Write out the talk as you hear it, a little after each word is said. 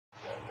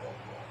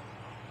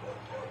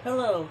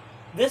Hello,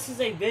 this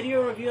is a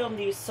video review on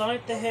the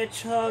Sonic the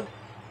Hedgehog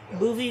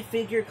movie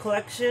figure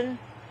collection.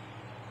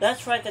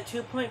 That's right, the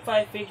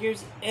 2.5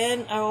 figures,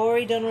 and I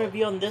already done a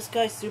review on this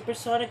guy, Super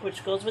Sonic,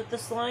 which goes with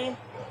this line.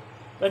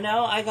 But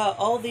now I got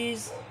all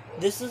these.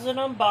 This is an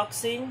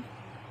unboxing.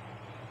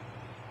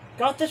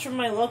 Got this from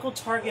my local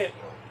Target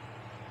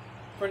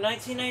for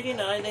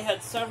 $19.99. They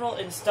had several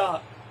in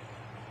stock.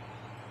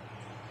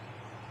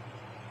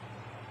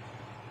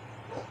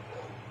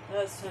 Now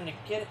it's time to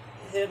get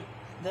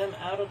them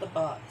out of the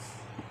box.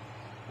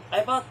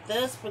 I bought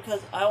this because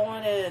I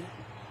wanted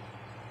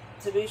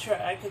to be sure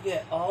I could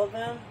get all of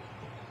them.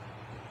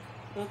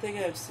 I don't think I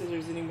have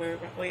scissors anywhere.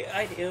 Wait,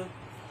 I do.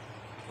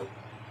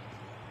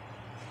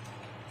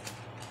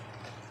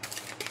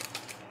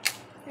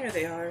 Here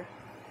they are.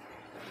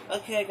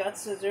 Okay, I got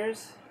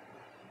scissors.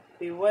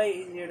 Be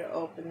way easier to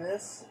open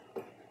this.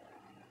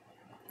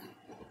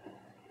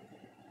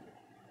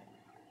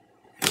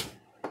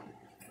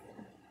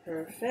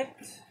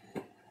 Perfect.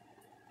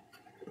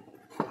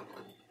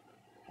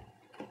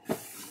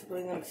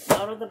 Pulling them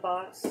out of the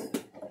box.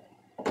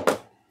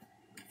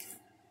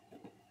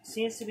 They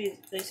seem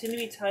to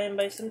be tied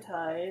by some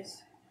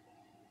ties.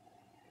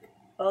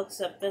 Well,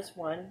 except this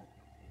one.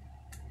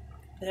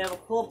 They have a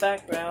cool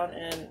background,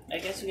 and I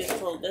guess you can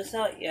pull this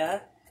out.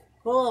 Yeah,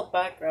 cool little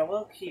background.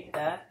 We'll keep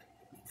that.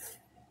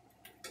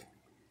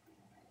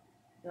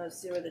 Now let's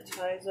see where the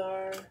ties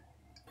are.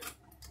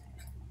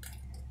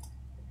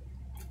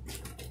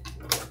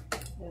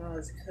 Now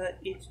let's cut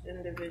each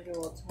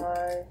individual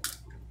tie.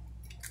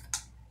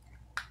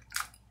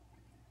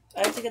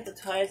 I have to get the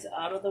ties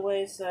out of the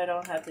way so I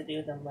don't have to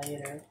do them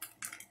later.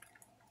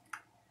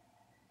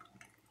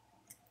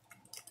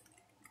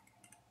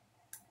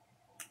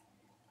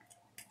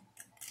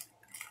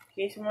 In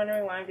case you're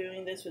wondering why I'm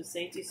doing this with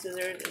safety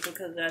scissors, it's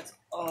because that's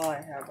all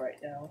I have right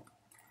now.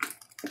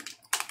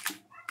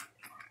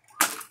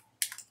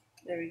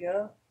 There we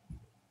go.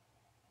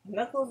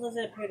 Knuckles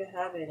doesn't appear to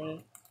have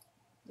any.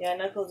 Yeah,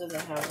 Knuckles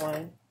doesn't have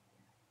one.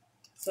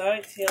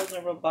 Sonic, Tails,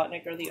 and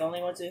Robotnik are the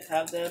only ones who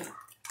have them.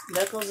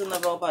 Knuckles and the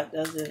robot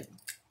doesn't.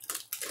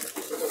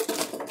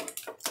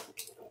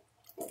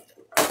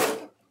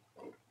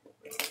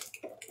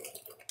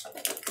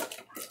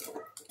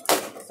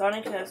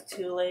 Sonic has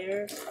 2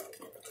 layers.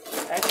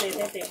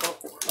 Actually, I think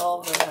all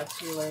of them have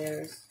 2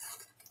 layers.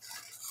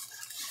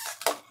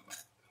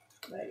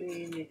 Might be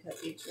easy to cut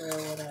each layer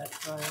one at a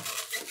time.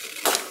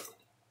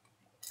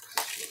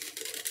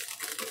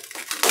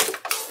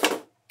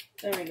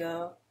 There we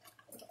go.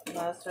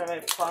 Now let's start by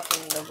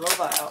plopping the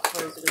robot out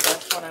first because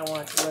that's one I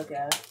want to look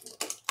at.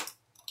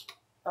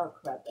 Oh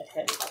crap, the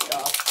head popped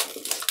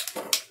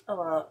off. Oh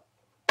well.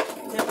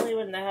 Typically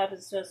when that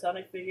happens to a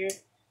Sonic figure,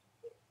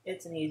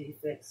 it's an easy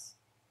fix.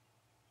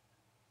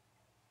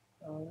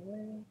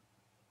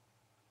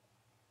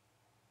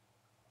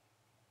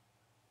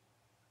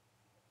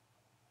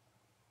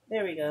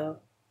 There we go.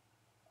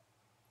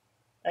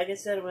 Like I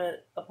said, when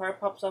a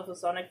part pops off a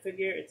Sonic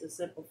figure, it's a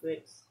simple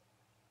fix.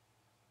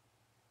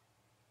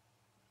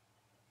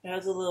 It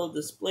has a little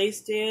display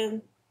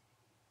stand.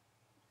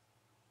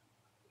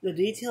 The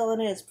detail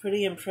in it is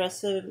pretty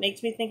impressive. It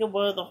makes me think of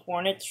one of the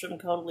Hornets from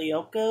Code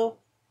Lyoko.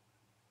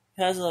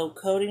 It has a little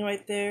coating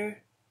right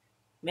there.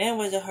 Man,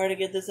 was it hard to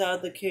get this out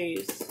of the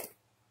case.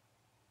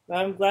 But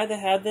I'm glad to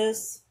have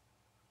this.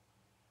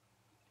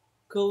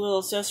 Cool little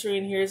accessory,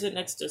 and here's it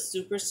next to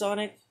Super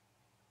Sonic.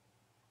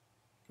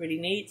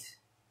 Pretty neat.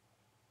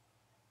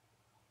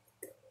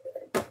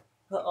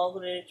 Put all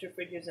the miniature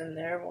figures in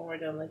there when we're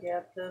done looking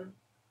at them.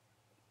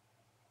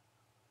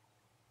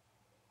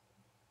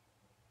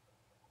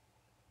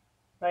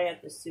 I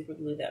have to super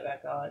glue that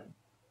back on.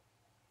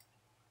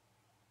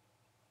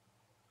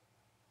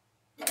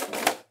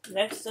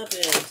 Next up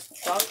is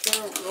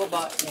Dr.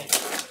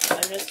 Robotnik.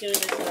 I'm just doing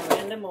this in a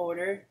random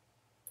order.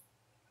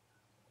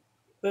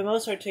 But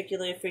most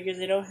articulated figures,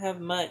 they don't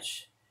have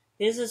much.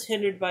 His is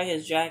hindered by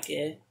his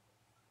jacket.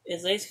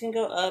 His legs can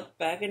go up,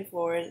 back, and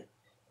forward.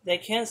 They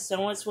can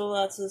somewhat swivel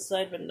out to the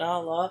side, but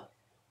not a lot.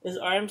 His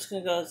arms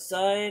can go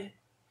side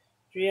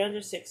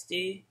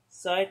 360,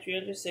 side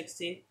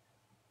 360.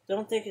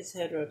 Don't think his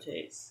head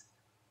rotates.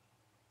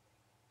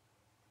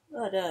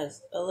 Oh, it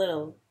does. A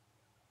little.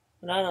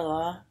 Not a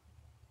lot.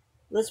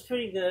 Looks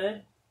pretty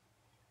good.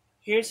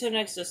 Here's him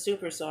next to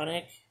Super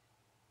Sonic.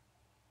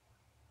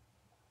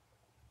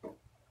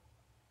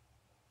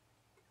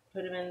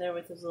 Put him in there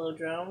with his little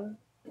drone.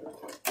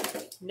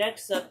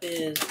 Next up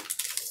is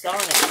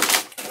Sonic.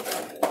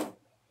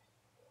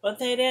 One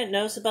thing I didn't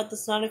notice about the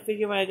Sonic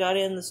figure when I got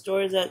it in the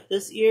store is that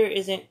this ear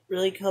isn't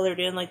really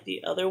colored in like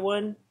the other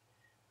one,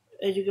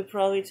 as you could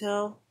probably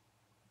tell.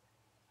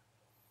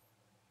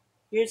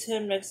 Here's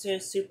him next to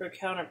his super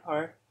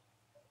counterpart.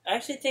 I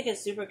actually think his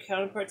super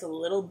counterpart's a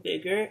little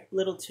bigger, a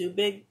little too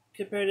big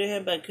compared to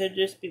him, but it could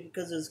just be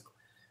because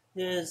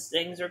his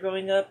things are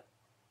going up.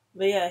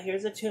 But yeah,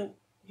 here's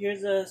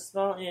a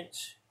small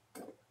inch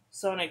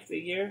Sonic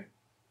figure.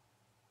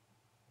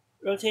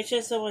 Rotation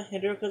is somewhat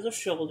hindered because of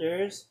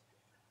shoulders.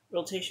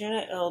 Rotation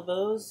at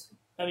elbows,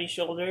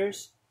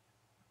 shoulders.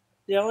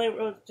 The only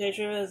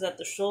rotation is at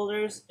the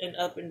shoulders and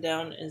up and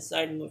down and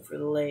side move for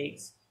the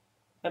legs.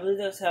 I believe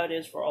that's how it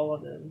is for all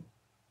of them.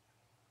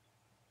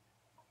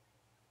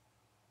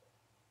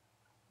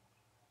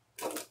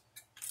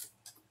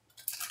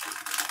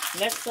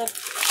 Next up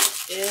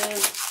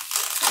is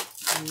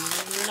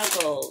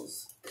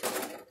Knuckles,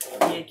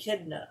 the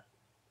echidna.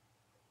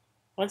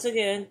 Once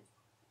again,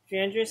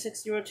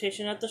 360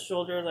 rotation at the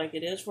shoulder like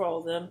it is for all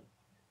of them.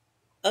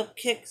 Up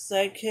kick,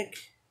 side kick.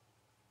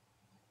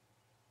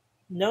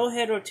 No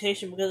head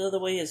rotation because of the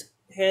way his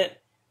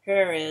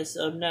hair is,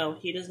 so no,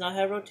 he does not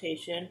have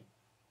rotation.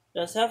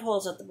 Does have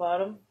holes at the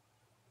bottom.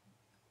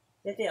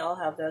 I think they all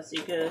have that, so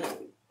you could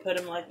put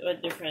them like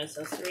with different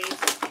accessories.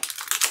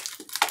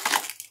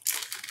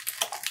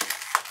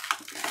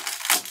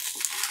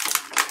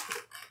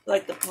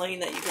 Like the plane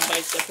that you can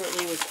buy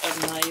separately, which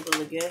I'm not able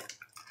to get.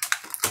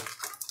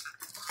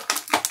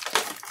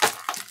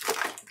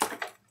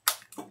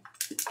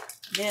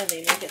 Man, they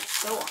make it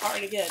so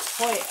hard to get a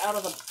toy out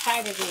of the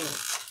packaging.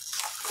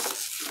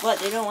 What,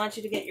 they don't want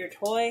you to get your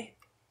toy?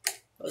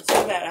 Oh, it's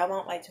so bad, I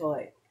want my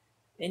toy.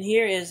 And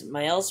here is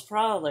Miles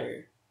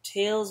Prowler.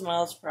 Tails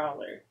Miles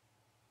Prowler.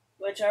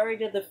 Which I already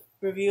did the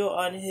review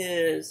on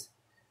his...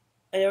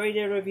 I already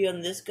did a review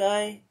on this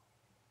guy.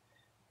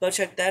 Go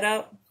check that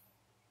out.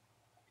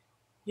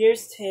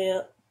 Here's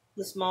the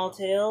small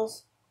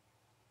Tails.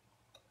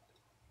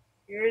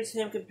 Here's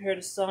him compared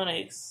to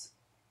Sonic's.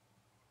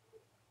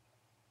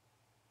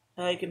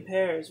 How he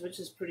compares, which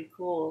is pretty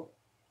cool.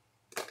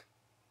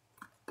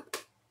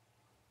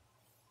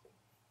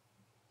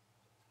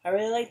 I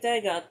really like that I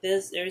got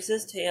this. There's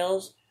his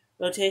tails.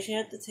 Rotation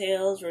at the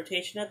tails,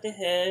 rotation at the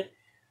head,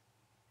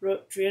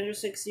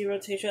 360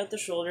 rotation at the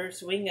shoulder,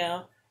 swing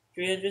out,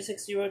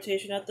 360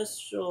 rotation at the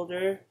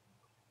shoulder,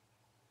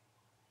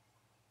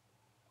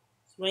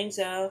 swings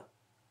out,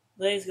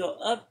 legs go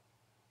up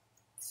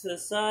to the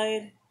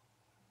side,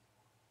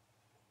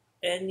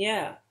 and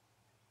yeah.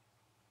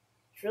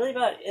 It's really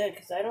about it,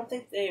 because I don't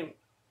think the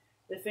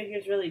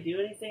figures really do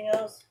anything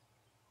else.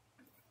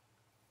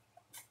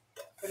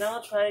 For now,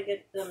 I'll try to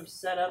get them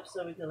set up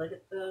so we can look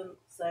at them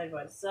side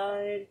by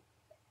side.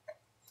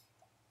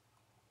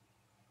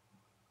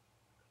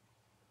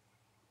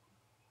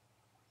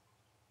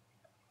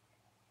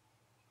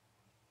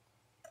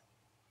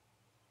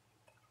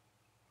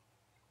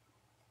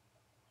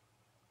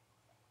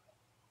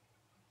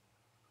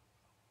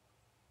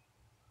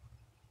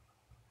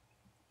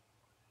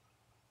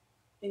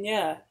 And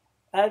yeah,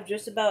 I have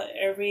just about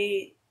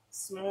every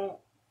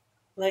small,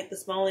 like the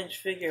small inch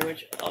figure,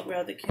 which I'll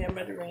grab the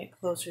camera to bring it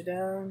closer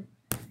down.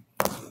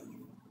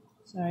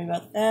 Sorry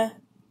about that.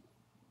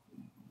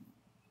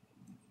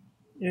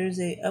 There's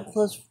a up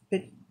close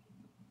pic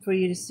for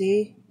you to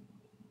see.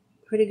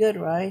 Pretty good,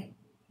 right?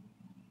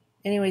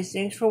 Anyways,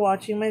 thanks for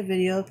watching my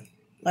video.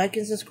 Like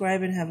and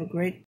subscribe and have a great